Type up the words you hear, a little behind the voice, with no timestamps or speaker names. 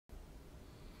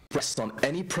expressed on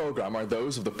any program are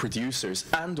those of the producers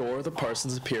and/or the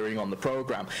persons appearing on the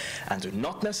program, and do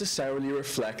not necessarily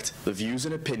reflect the views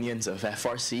and opinions of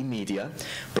FRC Media,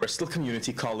 Bristol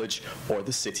Community College, or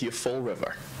the City of Fall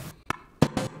River.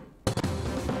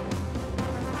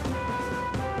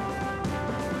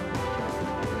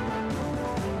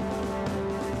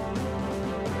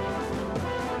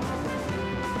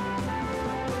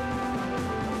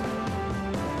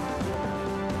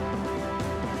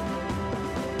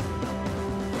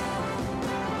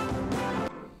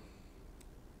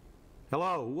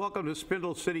 Hello, welcome to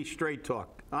Spindle City Straight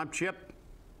Talk. I'm Chip,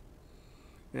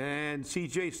 and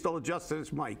CJ's still adjusting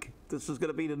his mic. This is going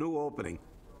to be the new opening.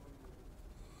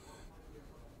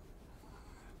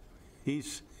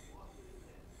 He's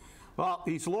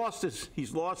lost his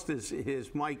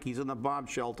mic. He's in the bomb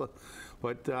shelter,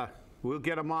 but we'll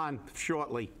get him on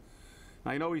shortly.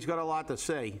 I know he's got a lot to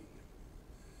say.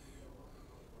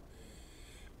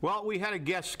 Well, we had a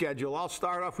guest scheduled. I'll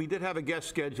start off. We did have a guest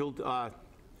scheduled.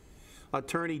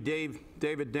 Attorney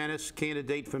David Dennis,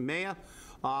 candidate for mayor.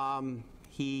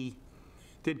 He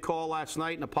did call last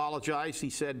night and apologize. He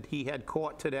said he had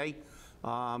court today.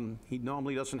 He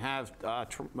normally doesn't have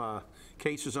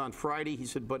cases on Friday. He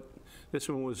said, but this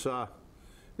one was got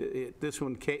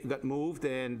moved,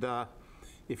 and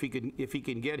if he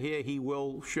can get here, he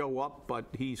will show up, but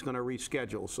he's going to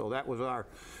reschedule. So that was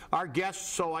our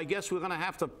guest. So I guess we're going to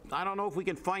have to. I don't know if we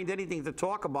can find anything to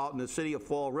talk about in the city of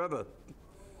Fall River.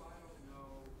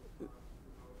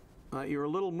 You're a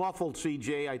little muffled,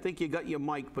 CJ. I think you got your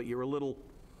mic, but you're a little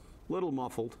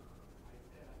muffled.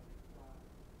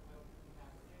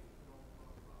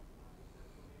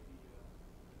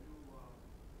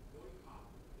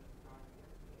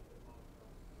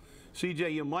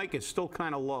 CJ, your mic is still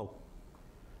kind of low.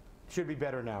 Should be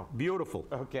better now. Beautiful.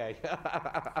 Okay.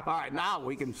 All right, now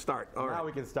we can start. All right. Now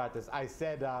we can start this. I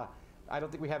said I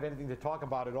don't think we have anything to talk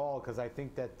about at all because I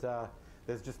think that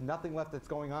there's just nothing left that's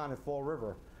going on in Fall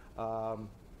River.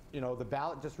 You know, the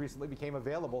ballot just recently became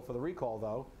available for the recall,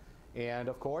 though, and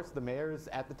of course the mayor's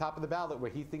at the top of the ballot where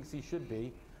he thinks he should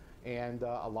be, and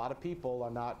a lot of people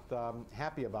are not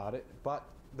happy about it, but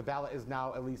the ballot is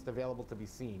now at least available to be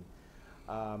seen.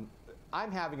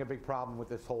 I'm having a big problem with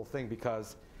this whole thing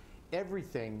because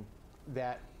everything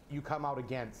that you come out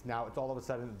against now, it's all of a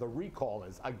sudden the recall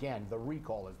is, again, the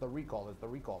recall is, the recall is, the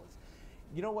recall is.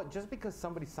 You know what, just because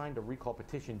somebody signed a recall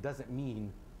petition doesn't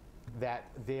mean that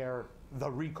they're the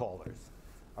recallers,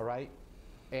 all right?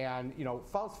 And, you know,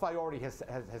 Faust Fiordi has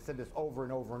said this over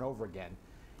and over and over again.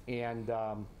 And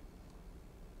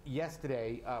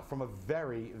yesterday, from a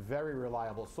very, very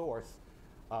reliable source,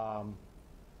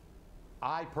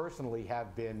 I personally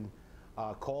have been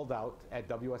called out at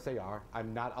WSAR.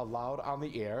 I'm not allowed on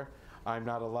the air. I'm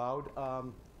not allowed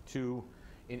to,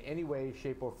 in any way,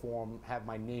 shape, or form, have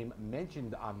my name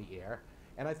mentioned on the air.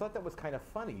 And I thought that was kind of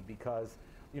funny because,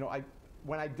 you know,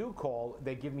 when I do call,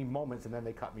 they give me moments and then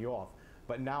they cut me off.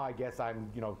 But now I guess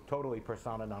I'm, you know, totally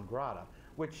persona non grata,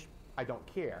 which I don't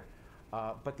care.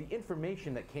 But the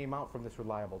information that came out from this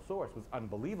reliable source was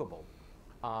unbelievable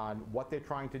on what they're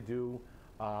trying to do,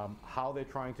 how they're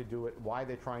trying to do it, why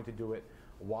they're trying to do it,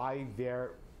 why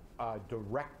they're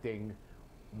directing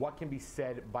what can be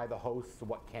said by the hosts,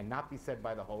 what cannot be said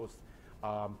by the hosts,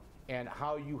 and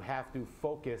how you have to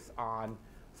focus on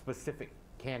specific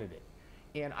candidate.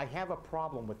 And I have a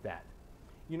problem with that.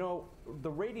 You know, the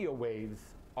radio waves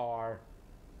are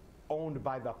owned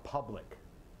by the public.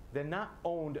 They're not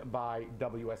owned by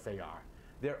WSAR.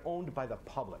 They're owned by the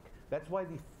public. That's why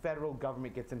the federal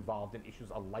government gets involved and issues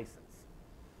a license.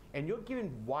 And you're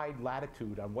given wide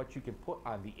latitude on what you can put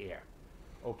on the air,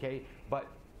 okay? But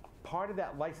part of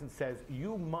that license says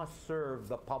you must serve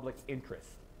the public interest.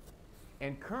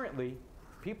 And currently,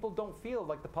 people don't feel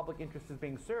like the public interest is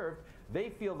being served. They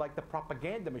feel like the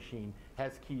propaganda machine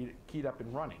has keyed up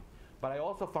and running. But I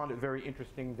also found it very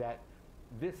interesting that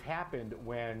this happened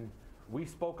when we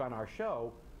spoke on our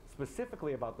show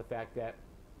specifically about the fact that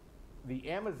the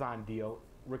Amazon deal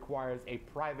requires a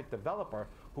private developer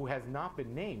who has not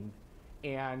been named,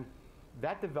 and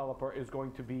that developer is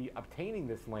going to be obtaining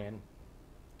this land,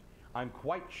 I'm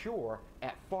quite sure,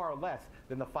 at far less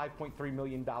than the $5.3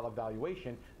 million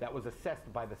valuation that was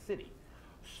assessed by the city.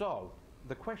 So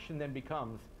the question then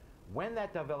becomes, when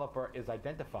that developer is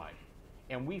identified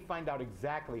and we find out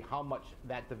exactly how much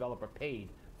that developer paid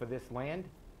for this land,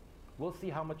 we'll see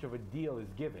how much of a deal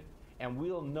is given, and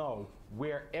we'll know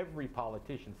where every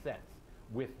politician sits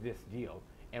with this deal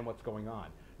and what's going on.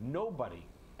 Nobody,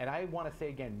 and I want to say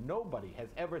again, nobody has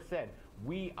ever said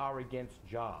we are against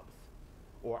jobs.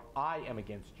 or I am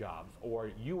against jobs,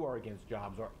 or you are against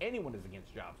jobs, or anyone is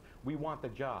against jobs. We want the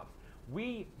jobs.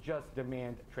 We just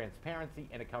demand transparency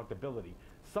and accountability,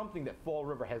 something that Fall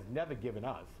River has never given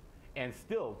us, and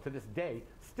still, to this day,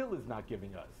 still is not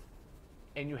giving us.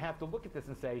 And you have to look at this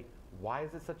and say, why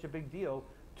is it such a big deal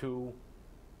to,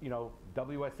 you know,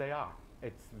 WSAR?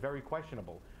 It's very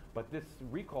questionable. But this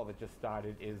recall that just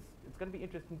started it's going to be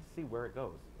interesting to see where it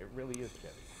goes. It really is,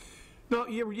 Chevy. No,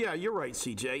 you're right,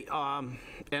 CJ.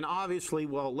 And obviously,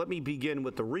 well, let me begin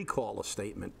with the recall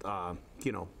statement.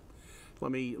 You know,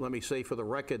 let me say for the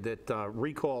record that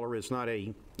recaller is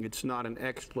not an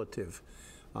expletive.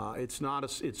 It's not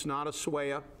a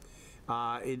swear.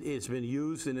 It has been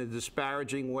used in a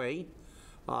disparaging way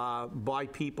by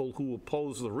people who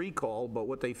oppose the recall. But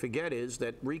what they forget is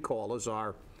that recallers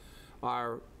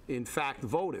are in fact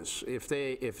voters. If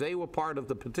they were part of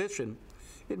the petition,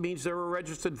 it means they're a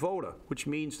registered voter, which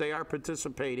means they are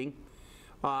participating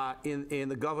in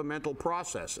the governmental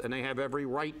process, and they have every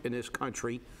right in this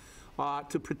country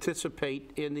to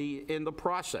participate in the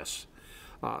process.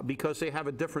 Because they have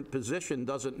a different position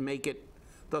doesn't make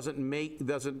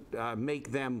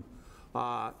them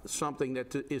something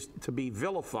that is to be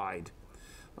vilified.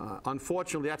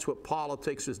 Unfortunately, that's what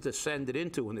politics has descended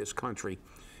into in this country.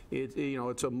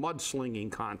 It's a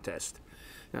mudslinging contest.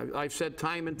 Now, I've said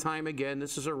time and time again,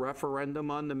 this is a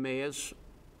referendum on the mayor's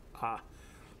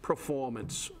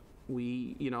performance.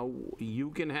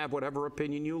 You can have whatever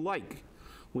opinion you like.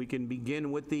 We can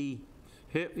begin with the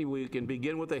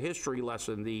history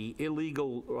lesson, the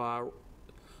illegal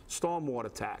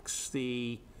stormwater tax,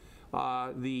 the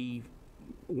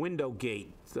window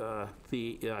gate, the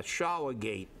shower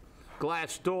gate,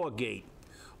 glass door gate,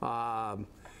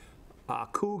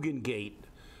 Coogan Gate.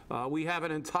 We have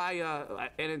an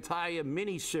entire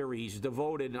mini-series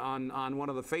devoted on one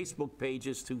of the Facebook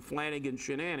pages to Flanagan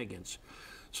shenanigans.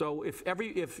 So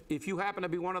if you happen to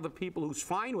be one of the people who's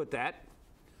fine with that,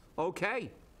 okay.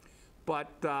 But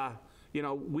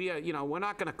we're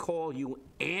not going to call you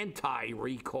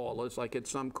anti-recallers like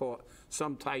it's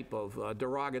some type of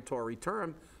derogatory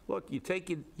term. Look, you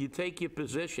take your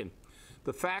position.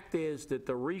 The fact is that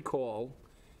the recall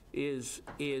is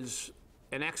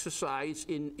an exercise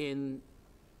in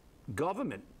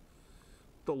government.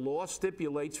 The law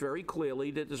stipulates very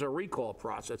clearly that there's a recall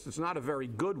process. It's not a very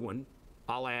good one,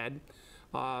 I'll add.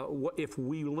 If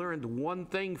we learned one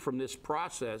thing from this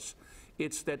process,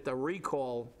 it's that the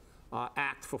recall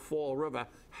act for Fall River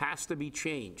has to be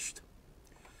changed.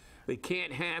 We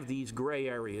can't have these gray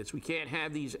areas. We can't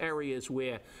have these areas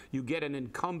where you get an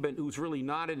incumbent who's really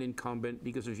not an incumbent,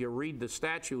 because if you read the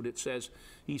statute, it says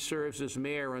he serves as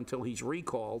mayor until he's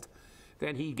recalled.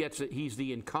 Then he's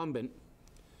the incumbent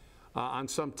on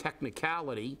some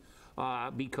technicality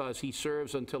because he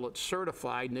serves until it's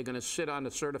certified, and they're going to sit on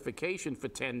the certification for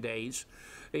 10 days,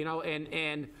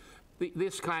 and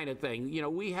this kind of thing.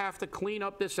 We have to clean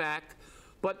up this act.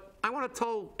 But I want to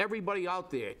tell everybody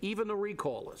out there, even the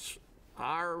recallers,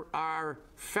 our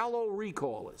fellow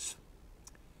recallers,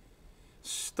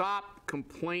 stop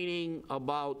complaining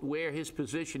about where his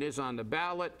position is on the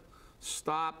ballot.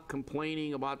 Stop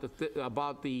complaining about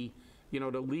the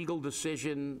legal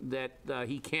decision that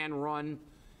he can run,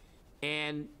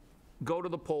 and go to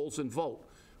the polls and vote.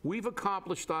 We've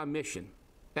accomplished our mission.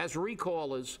 As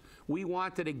recallers, we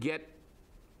wanted to get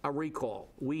a recall.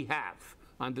 We have.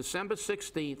 On December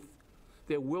 16th,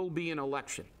 there will be an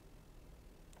election,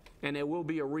 and there will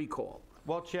be a recall.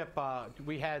 Well, Chip,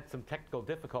 we had some technical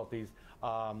difficulties.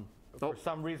 For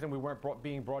some reason, we weren't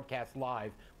being broadcast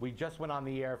live. We just went on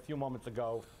the air a few moments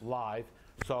ago live,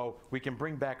 so we can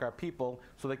bring back our people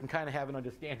so they can kind of have an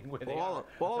understanding where they are.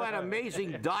 All that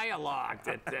amazing dialogue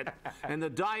and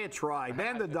the diatribe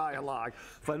and the dialogue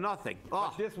for nothing.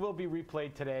 But this will be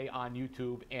replayed today on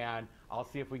YouTube, and I'll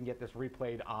see if we can get this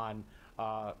replayed on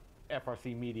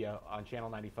FRC Media on Channel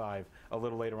 95 a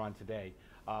little later on today.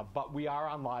 But we are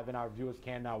on live, and our viewers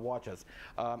can now watch us.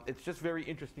 It's just very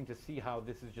interesting to see how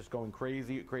this is just going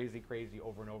crazy, crazy, crazy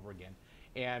over and over again.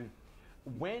 And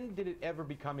when did it ever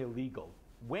become illegal?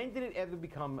 When did it ever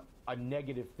become a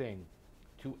negative thing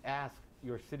to ask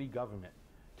your city government,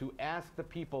 to ask the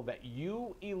people that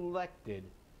you elected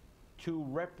to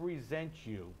represent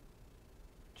you,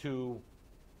 to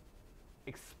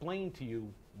explain to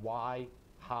you why,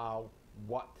 how,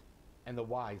 what, and the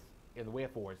whys and the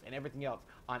wherefores and everything else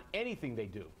on anything they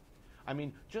do? I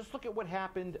mean, just look at what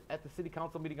happened at the city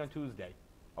council meeting on Tuesday,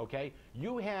 okay?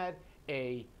 You had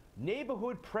a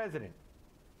neighborhood president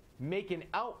make an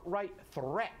outright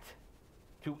threat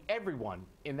to everyone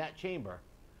in that chamber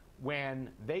when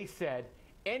they said,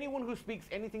 anyone who speaks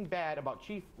anything bad about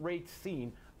Chief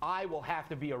Racine, I will have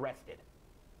to be arrested.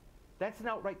 That's an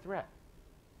outright threat.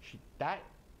 That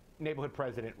neighborhood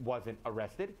president wasn't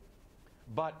arrested.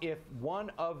 But if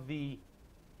one of the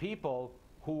people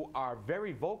who are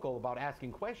very vocal about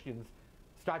asking questions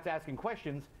starts asking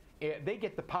questions, they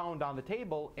get the pound on the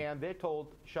table and they're told,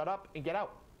 shut up and get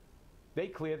out. They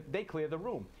clear the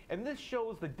room. And this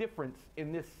shows the difference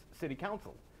in this city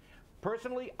council.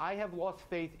 Personally, I have lost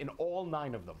faith in all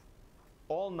 9 of them.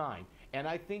 All 9. And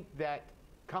I think that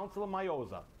Councilor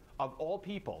Maioza, of all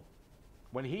people,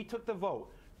 when he took the vote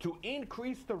to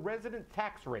increase the resident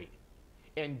tax rate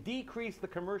and decrease the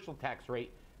commercial tax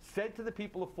rate, said to the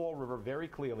people of Fall River very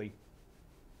clearly,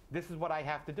 this is what I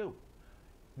have to do.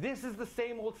 This is the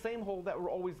same old that we're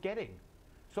always getting.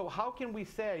 So how can we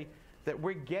say that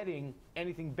we're getting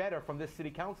anything better from this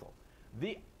city council?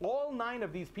 All 9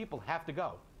 of these people have to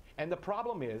go. And the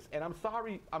problem is, and I'm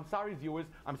sorry viewers,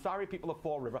 I'm sorry people of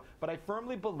Fall River, but I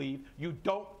firmly believe you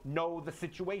don't know the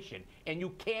situation and you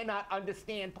cannot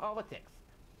understand politics.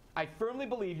 I firmly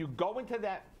believe you go into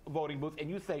that voting booth and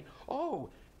you say, oh,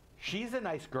 she's a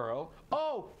nice girl.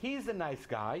 Oh, he's a nice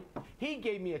guy. He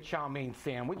gave me a chow mein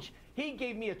sandwich. He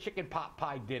gave me a chicken pot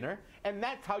pie dinner. And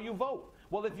that's how you vote.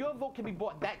 Well, if your vote can be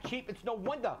bought that cheap, it's no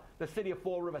wonder the city of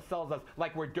Fall River sells us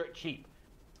like we're dirt cheap,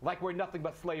 like we're nothing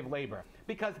but slave labor,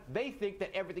 because they think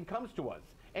that everything comes to us.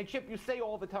 And Chip, you say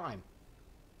all the time,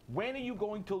 when are you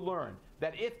going to learn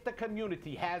that if the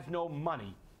community has no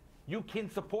money, you can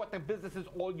support the businesses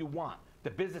all you want? The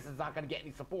business is not going to get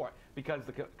any support because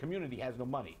the community has no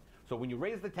money. So when you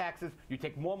raise the taxes, you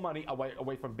take more money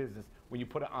away from business when you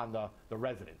put it on the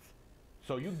residents.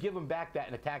 So you give them back that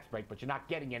in a tax break, but you're not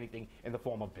getting anything in the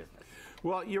form of business.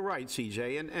 Well, you're right,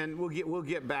 CJ, and we'll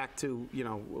get back to, you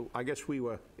know, I guess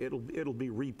it'll be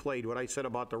replayed what I said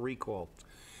about the recall.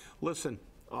 Listen,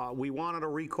 we wanted a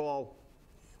recall,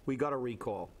 we got a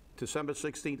recall. December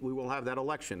 16th, we will have that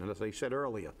election, and as I said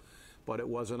earlier, but it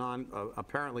wasn't on.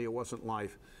 Apparently, it wasn't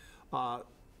live.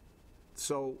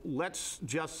 So let's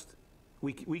just.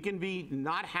 We can be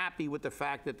not happy with the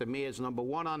fact that the mayor's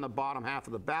 #1 on the bottom half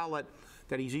of the ballot,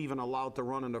 that he's even allowed to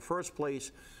run in the first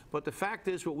place. But the fact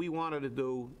is, what we wanted to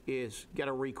do is get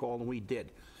a recall, and we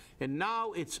did. And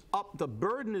now it's up. The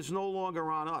burden is no longer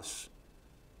on us.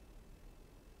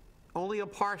 Only a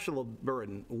partial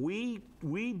burden. We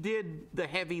did the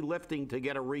heavy lifting to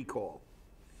get a recall.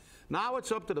 Now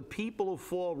it's up to the people of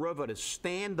Fall River to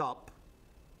stand up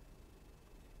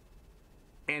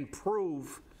and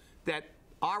prove that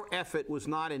our effort was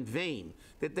not in vain,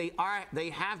 that they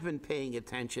have been paying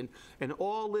attention, and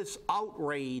all this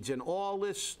outrage and all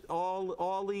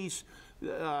these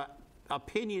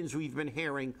opinions we've been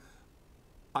hearing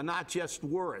are not just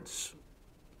words,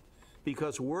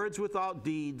 because words without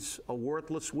deeds are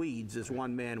worthless weeds, as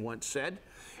one man once said.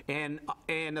 And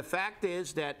the fact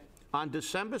is that on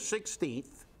December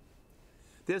 16th,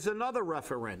 there's another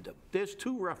referendum. There's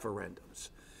 2 referendums.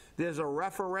 There's a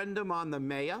referendum on the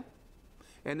mayor,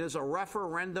 and there's a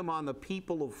referendum on the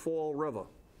people of Fall River.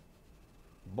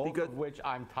 Both of which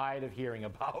I'm tired of hearing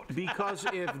about. Because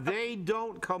if they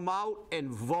don't come out and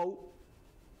vote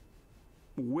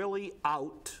Willie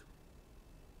out,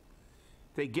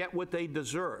 they get what they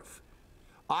deserve.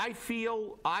 I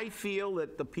feel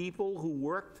that the people who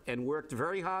worked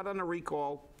very hard on the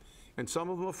recall, and some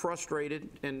of them are frustrated,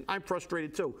 and I'm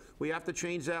frustrated too. We have to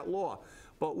change that law.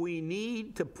 But we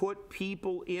need to put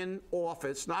people in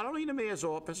office, not only in the mayor's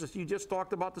office, as you just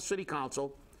talked about the city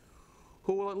council,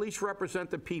 who will at least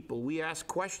represent the people. We ask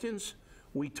questions,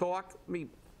 we talk. I mean,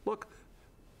 look,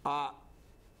 I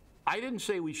didn't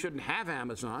say we shouldn't have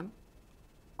Amazon.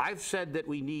 I've said that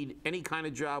we need any kind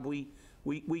of job we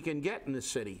can get in the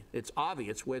city. It's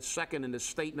obvious. We're second in the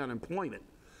state in unemployment.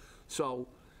 So,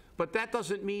 but that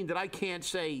doesn't mean that I can't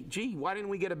say, gee, why didn't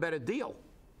we get a better deal?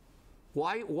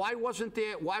 Why wasn't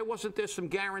there some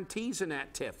guarantees in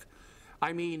that TIF?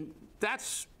 I mean,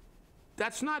 that's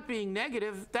not being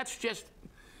negative. That's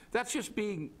just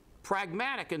being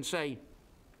pragmatic and say,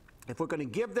 if we're going to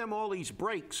give them all these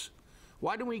breaks,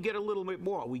 why don't we get a little bit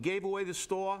more? We gave away the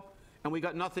store and we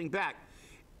got nothing back.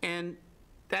 And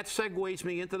that segues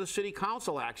me into the city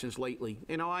council actions lately.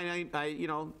 You know, you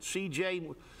know,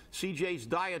 CJ's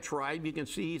diatribe, you can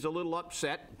see he's a little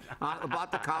upset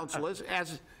about the councilors,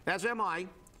 as am I.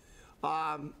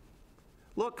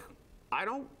 Look, I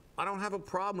don't have a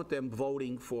problem with them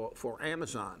voting for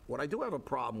Amazon. What I do have a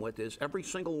problem with is every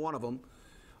single one of them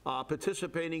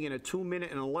participating in a 2-minute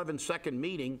and 11-second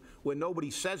meeting where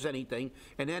nobody says anything,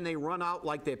 and then they run out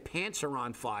like their pants are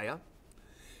on fire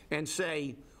and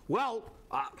say, well,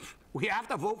 we have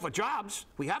to vote for jobs.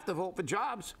 We have to vote for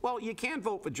jobs. Well, you can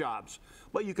vote for jobs,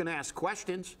 but you can ask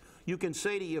questions. You can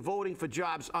say that you're voting for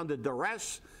jobs under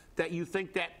duress, that you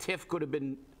think that TIF could have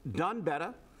been done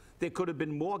better. There could have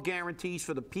been more guarantees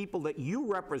for the people that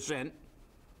you represent,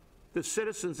 the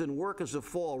citizens and workers of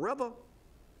Fall River.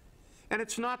 And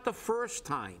it's not the first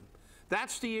time.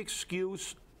 That's the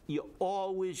excuse you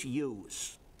always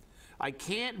use. I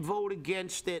can't vote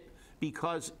against it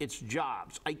because it's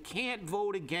jobs. I can't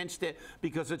vote against it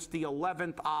because it's the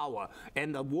 11th hour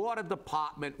and the water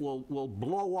department will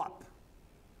blow up.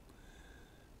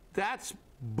 That's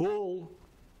bull,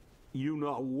 you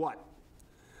know what,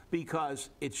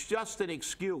 because it's just an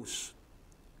excuse.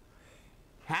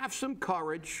 Have some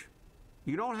courage.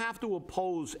 You don't have to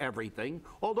oppose everything,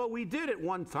 although we did at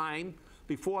one time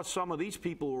before some of these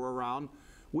people were around.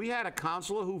 We had a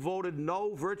councilor who voted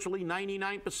no virtually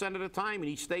 99% of the time, and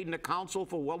he stayed in the council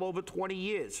for well over 20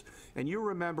 years. And you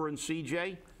remember in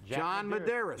CJ, John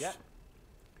Medeiros. Yep.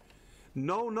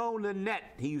 No,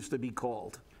 Nanette, he used to be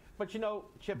called. But you know,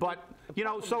 Chip. But you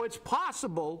know, so it's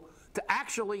possible to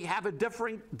actually have a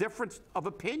difference of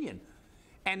opinion.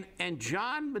 And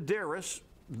John Medeiros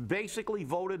basically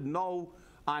voted no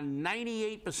on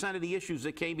 98% of the issues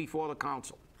that came before the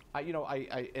council. You know,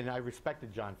 I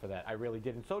respected John for that. I really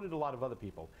did, and so did a lot of other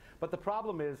people. But the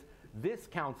problem is, this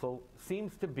council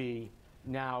seems to be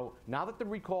now that the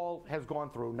recall has gone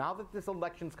through, now that this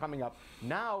election's coming up,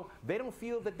 now they don't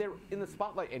feel that they're in the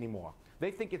spotlight anymore.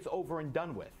 They think it's over and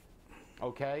done with,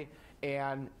 okay?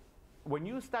 And when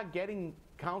you start getting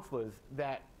councilors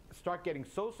that start getting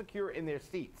so secure in their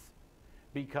seats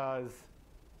because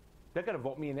they're going to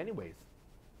vote me in anyways.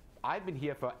 I've been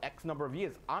here for X number of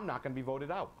years. I'm not going to be voted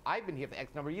out. I've been here for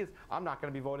X number of years. I'm not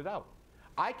going to be voted out.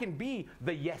 I can be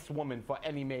the yes woman for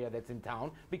any mayor that's in town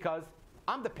because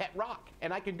I'm the pet rock,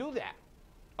 and I can do that,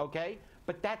 okay?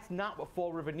 But that's not what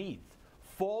Fall River needs.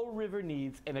 Fall River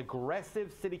needs an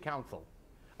aggressive city council,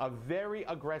 a very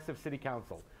aggressive city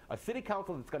council, a city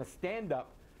council that's going to stand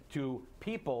up to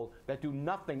people that do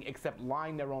nothing except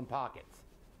line their own pockets.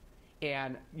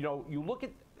 And, you know, you look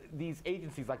at these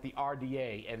agencies like the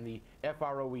RDA and the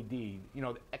FROED, you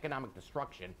know, the economic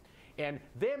destruction, and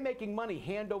they're making money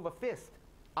hand over fist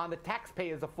on the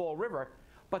taxpayers of Fall River,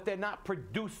 but they're not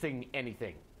producing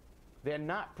anything. They're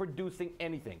not producing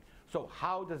anything. So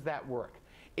how does that work?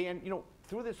 And, you know,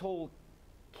 through this whole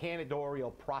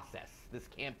candidatorial process, this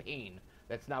campaign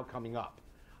that's now coming up,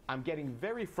 I'm getting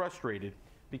very frustrated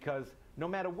because no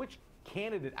matter which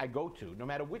candidate I go to, no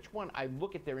matter which one I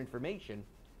look at their information,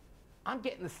 I'm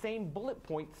getting the same bullet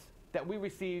points that we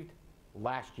received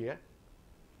last year,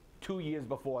 2 years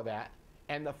before that,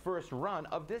 and the first run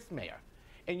of this mayor.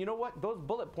 And you know what? Those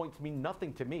bullet points mean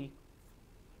nothing to me.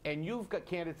 And you've got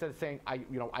candidates that are saying,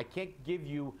 I can't give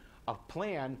you a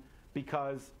plan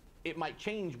because it might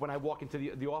change when I walk into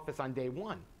the office on day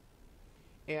one.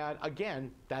 And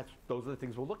again, those are the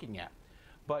things we're looking at.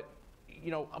 But,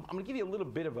 you know, I'm going to give you a little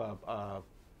bit of a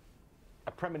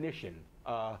premonition.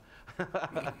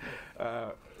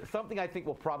 Something I think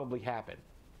will probably happen.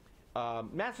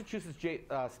 Massachusetts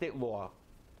state law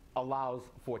allows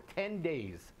for 10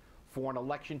 days for an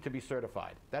election to be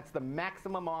certified. That's the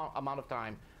maximum amount of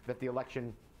time that the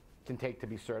election can take to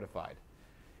be certified.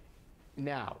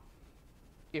 Now,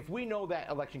 if we know that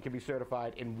election can be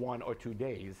certified in 1 or 2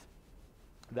 days,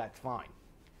 that's fine.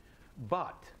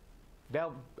 But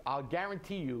I'll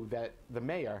guarantee you that the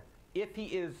mayor, if he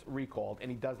is recalled and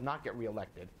he does not get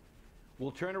reelected,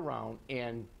 will turn around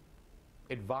and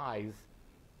advise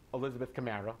Elizabeth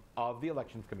Camara of the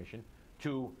Elections Commission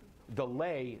to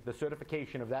delay the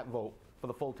certification of that vote for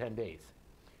the full 10 days,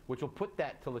 which will put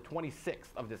that till the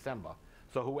 26th of December.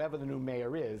 So whoever the new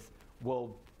mayor is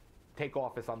will take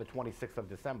office on the 26th of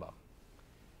December.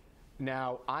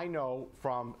 Now, I know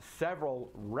from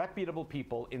several reputable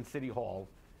people in City Hall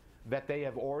that they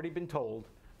have already been told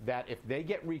that if they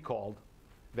get recalled,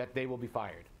 that they will be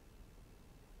fired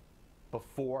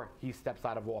before he steps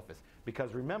out of office.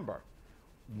 Because remember,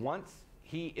 once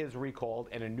he is recalled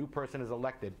and a new person is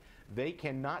elected, they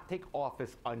cannot take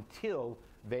office until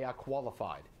they are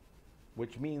qualified,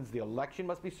 which means the election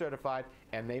must be certified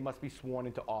and they must be sworn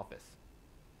into office.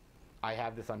 I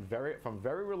have this from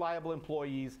very reliable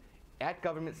employees at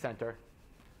Government Center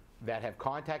that have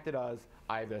contacted us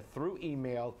either through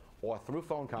email or through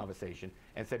phone conversation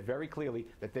and said very clearly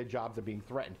that their jobs are being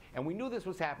threatened. And we knew this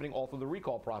was happening all through the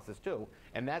recall process too,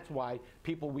 and that's why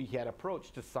people we had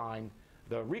approached to sign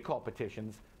the recall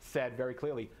petitions said very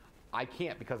clearly, I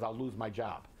can't because I'll lose my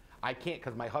job. I can't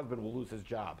because my husband will lose his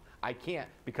job. I can't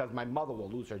because my mother will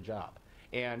lose her job.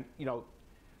 And, you know,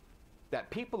 that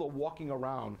people are walking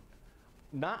around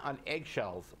not on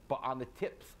eggshells, but on the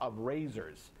tips of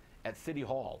razors at City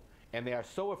Hall, and they are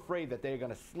so afraid that they're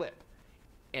going to slip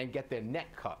and get their neck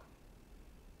cut,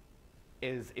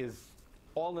 is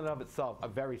all in and of itself a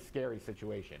very scary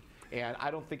situation. And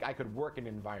I don't think I could work in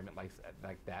an environment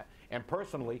like that. And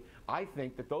personally, I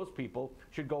think that those people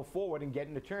should go forward and get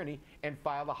an attorney and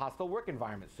file a hostile work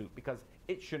environment suit, because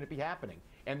it shouldn't be happening.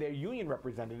 And their union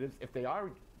representatives, if they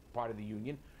are part of the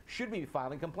union, should be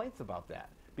filing complaints about that,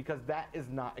 because that is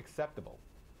not acceptable.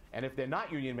 And if they're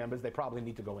not union members, they probably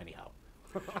need to go anyhow.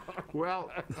 Well,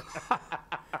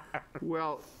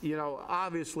 well, you know,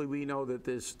 obviously we know that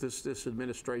this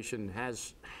administration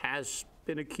has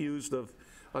been accused of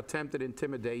attempted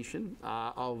intimidation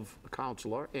of a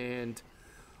counselor, and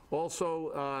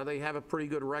also they have a pretty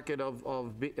good record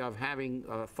of having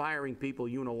firing people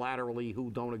unilaterally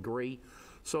who don't agree.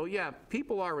 So yeah,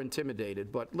 people are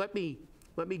intimidated. But let me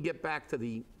get back to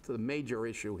the major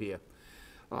issue here.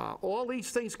 All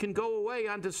these things can go away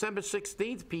on December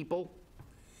 16th, people,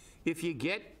 if you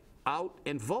get out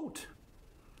and vote.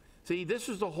 See, this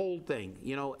is the whole thing.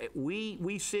 You know,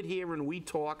 we sit here and we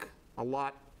talk a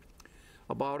lot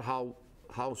about how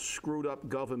screwed up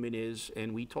government is,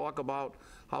 and we talk about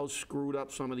how screwed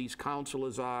up some of these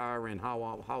councilors are and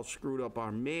how screwed up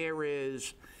our mayor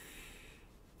is.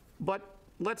 But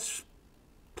let's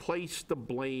place the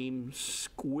blame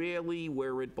squarely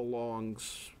where it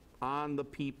belongs, on the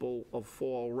people of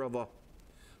Fall River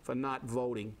for not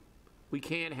voting. We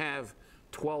can't have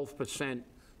 12%,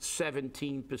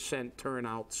 17%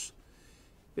 turnouts.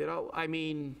 You know, I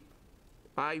mean,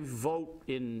 I vote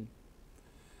in,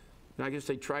 I guess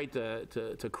they tried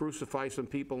to crucify some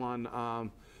people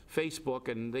on Facebook,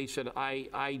 and they said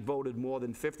I voted more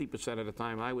than 50% of the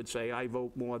time. I would say I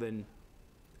vote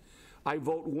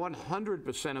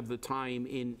 100% of the time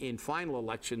in final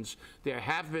elections. There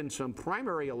have been some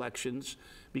primary elections,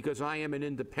 because I am an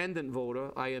independent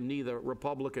voter. I am neither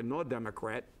Republican nor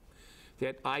Democrat,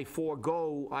 that I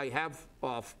have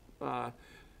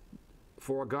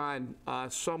foregone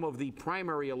some of the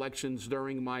primary elections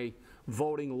during my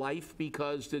voting life,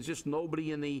 because there's just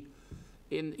nobody in the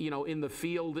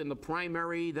field in the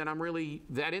primary that I'm really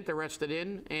that interested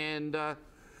in, and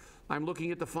I'm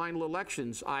looking at the final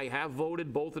elections. I have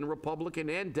voted both in Republican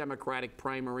and Democratic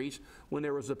primaries when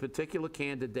there was a particular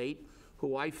candidate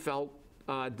who I felt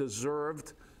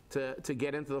deserved to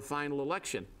get into the final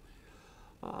election.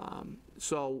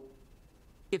 So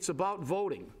it's about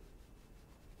voting.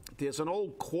 There's an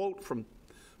old quote from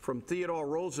Theodore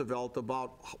Roosevelt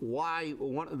about why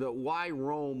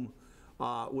Rome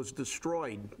was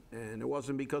destroyed, and it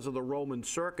wasn't because of the Roman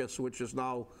circus, which is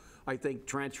now, I think,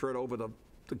 transferred over the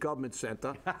government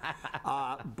center.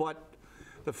 But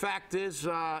the fact is,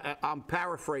 I'm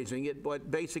paraphrasing it, but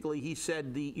basically he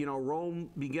said Rome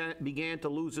began to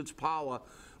lose its power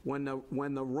when the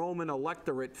Roman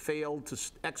electorate failed to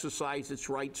exercise its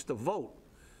rights to vote.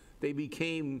 They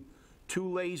became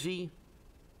too lazy,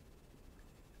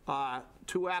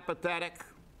 too apathetic,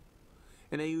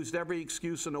 and they used every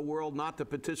excuse in the world not to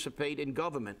participate in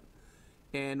government.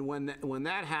 And when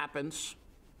that happens,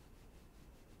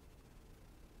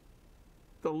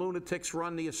 the lunatics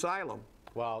run the asylum.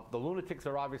 Well, the lunatics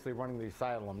are obviously running the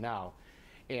asylum now.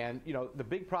 And, you know, the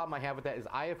big problem I have with that is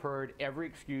I have heard every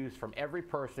excuse from every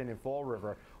person in Fall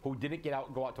River who didn't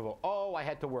go out to vote. Oh, I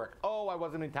had to work. Oh, I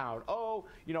wasn't in town. Oh,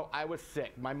 you know, I was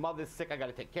sick. My mother's sick. I got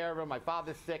to take care of her. My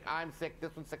father's sick. I'm sick.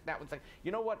 This one's sick. That one's sick.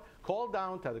 You know what? Call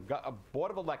down to the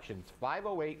Board of Elections,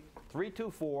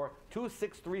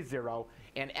 508-324-2630,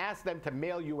 and ask them to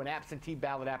mail you an absentee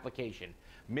ballot application.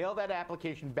 Mail that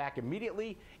application back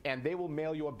immediately, and they will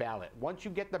mail you a ballot. Once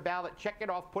you get the ballot, check it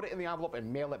off, put it in the envelope,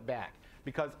 and mail it back.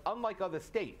 Because unlike other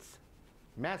states,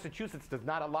 Massachusetts does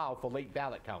not allow for late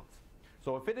ballot counts.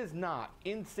 So if it is not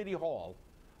in City Hall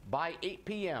by 8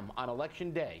 p.m. on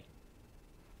Election Day,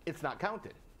 it's not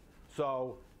counted.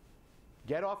 So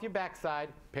get off your backside,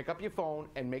 pick up your phone,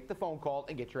 and make the phone call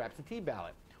and get your absentee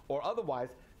ballot. Or otherwise,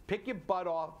 pick your butt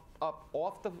up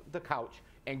off the couch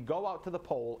and go out to the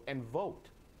poll and vote.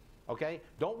 Okay?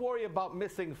 Don't worry about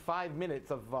missing 5 minutes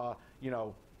of,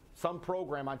 some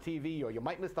program on TV, or you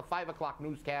might miss the 5 o'clock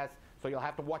newscast, so you'll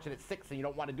have to watch it at 6, and you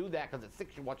don't want to do that because at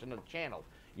 6 you're watching another channel.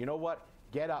 You know what?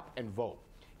 Get up and vote.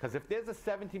 Because if there's a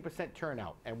 17%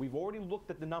 turnout, and we've already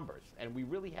looked at the numbers, and we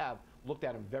really have looked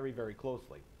at them very, very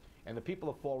closely, and the people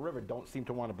of Fall River don't seem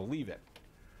to want to believe it.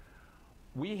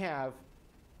 We have,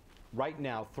 right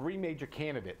now, 3 major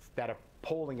candidates that are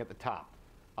polling at the top.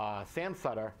 Sam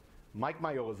Sutter, Mike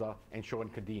Mioza, and Sean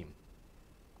Kadim.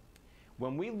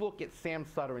 When we look at Sam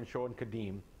Sutter and Sean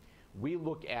Kadim, we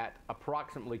look at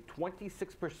approximately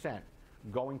 26%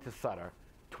 going to Sutter,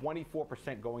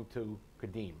 24% going to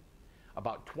Kadim.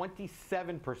 About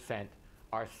 27%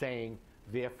 are saying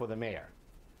they're for the mayor.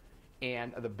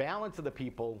 And the balance of the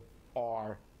people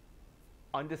are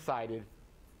undecided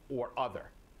or other,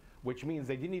 which means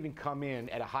they didn't even come in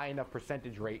at a high enough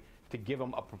percentage rate to give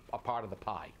them a part of the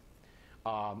pie.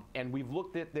 And we've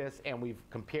looked at this and we've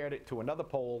compared it to another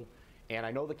poll, and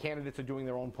I know the candidates are doing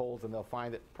their own polls and they'll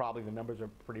find that probably the numbers are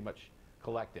pretty much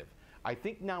collective. I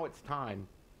think now it's time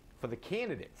for the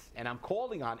candidates, and I'm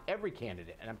calling on every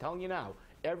candidate, and I'm telling you now,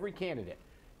 every candidate,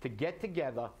 to get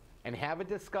together and have a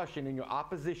discussion in your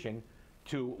opposition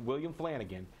to William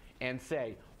Flanagan and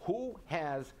say, who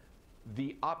has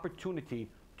the opportunity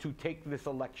to take this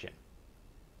election?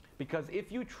 Because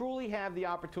if you truly have the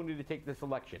opportunity to take this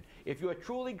election, if you are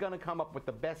truly going to come up with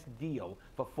the best deal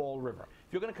for Fall River,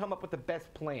 if you're going to come up with the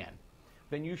best plan,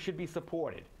 then you should be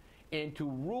supported. And to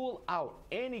rule out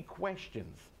any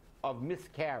questions of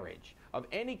miscarriage, of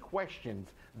any questions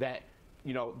that,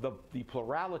 you know, the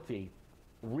plurality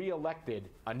re-elected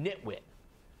a nitwit,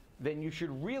 then you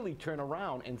should really turn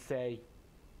around and say,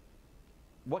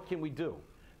 what can we do?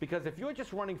 Because if you're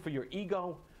just running for your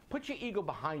ego, put your ego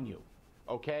behind you,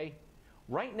 okay?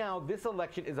 Right now, this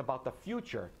election is about the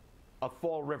future of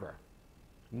Fall River,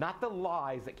 not the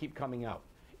lies that keep coming out.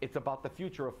 It's about the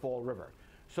future of Fall River.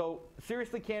 So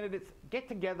seriously, candidates, get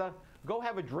together, go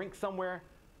have a drink somewhere,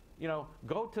 you know,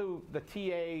 go to the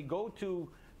TA, go to,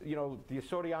 you know, the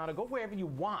Soriana, go wherever you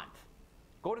want.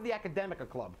 Go to the Academica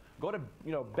Club, go to,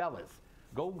 you know, Bella's,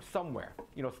 go somewhere,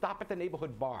 you know, stop at the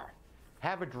neighborhood bar,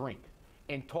 have a drink,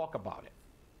 and talk about it.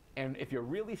 And if you're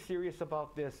really serious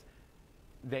about this,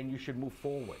 then you should move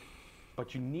forward.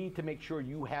 But you need to make sure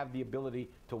you have the ability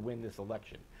to win this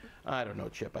election. I don't know,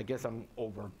 Chip. I guess I'm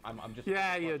over. I'm just.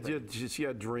 Yeah,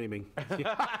 you're dreaming.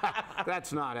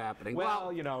 That's not happening.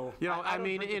 Well, you know. I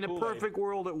mean, in a perfect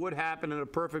world, it would happen. In a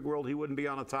perfect world, he wouldn't be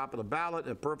on the top of the ballot.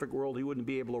 In a perfect world, he wouldn't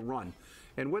be able to run.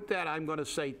 And with that, I'm going to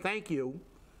say thank you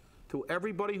to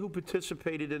everybody who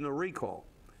participated in the recall.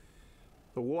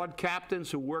 The ward captains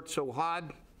who worked so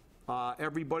hard,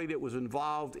 everybody that was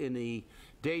involved in the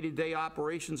day-to-day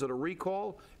operations of the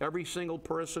recall, every single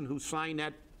person who signed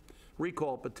that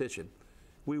recall petition.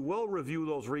 We will review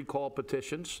those recall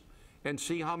petitions and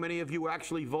see how many of you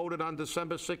actually voted on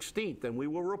December 16th, and we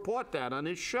will report that on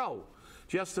this show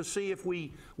just to see if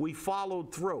we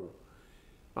followed through.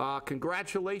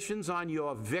 Congratulations on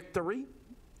your victory.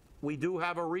 We do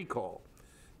have a recall.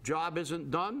 Job isn't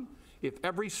done. If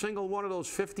every single one of those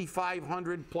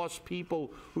 5,500 plus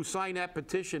people who signed that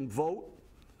petition vote,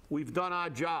 we've done our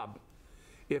job.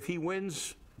 If he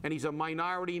wins and he's a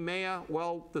minority mayor,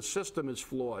 well, the system is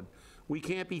flawed. We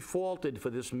can't be faulted for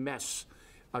this mess.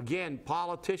 Again,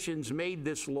 politicians made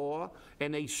this law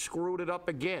and they screwed it up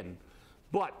again.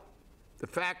 But the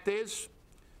fact is,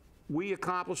 we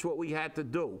accomplished what we had to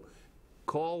do.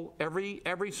 Call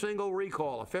every single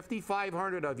recaller,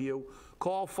 5,500 of you,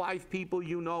 call 5 people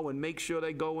you know and make sure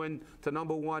they go in to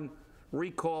 #1,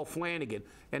 recall Flanagan.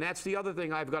 And that's the other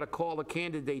thing I've got to call the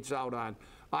candidates out on.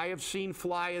 I have seen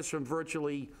flyers from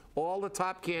virtually all the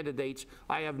top candidates.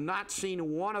 I have not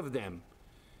seen one of them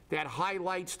that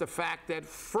highlights the fact that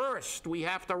first we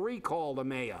have to recall the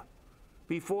mayor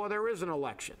before there is an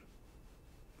election.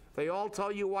 They all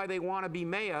tell you why they want to be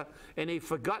mayor, and they've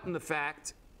forgotten the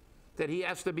fact that he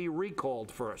has to be recalled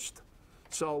first.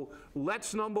 So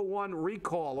let's #1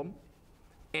 recall him,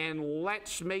 and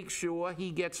let's make sure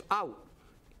he gets out.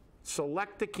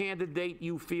 Select the candidate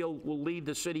you feel will lead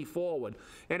the city forward.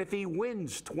 And if he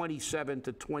wins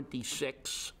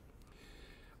 27-26,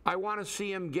 I want to see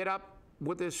him get up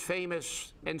with his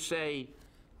famous and say,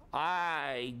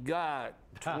 I got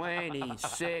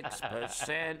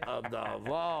 26% of the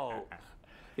vote.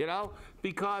 You know,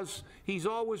 because he's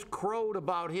always crowed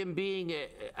about him being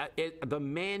the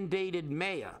mandated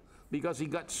mayor because he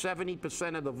got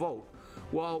 70% of the vote.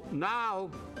 Well, now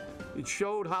it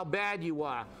showed how bad you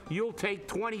are. You'll take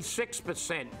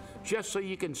 26% just so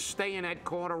you can stay in that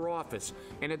corner office.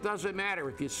 And it doesn't matter.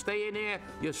 If you stay in there,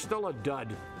 you're still a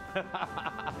dud.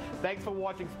 Thanks for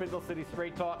watching Spindle City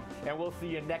Straight Talk, and we'll see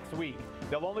you next week.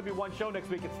 There'll only be one show next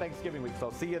week. It's Thanksgiving week,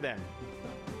 so see you then.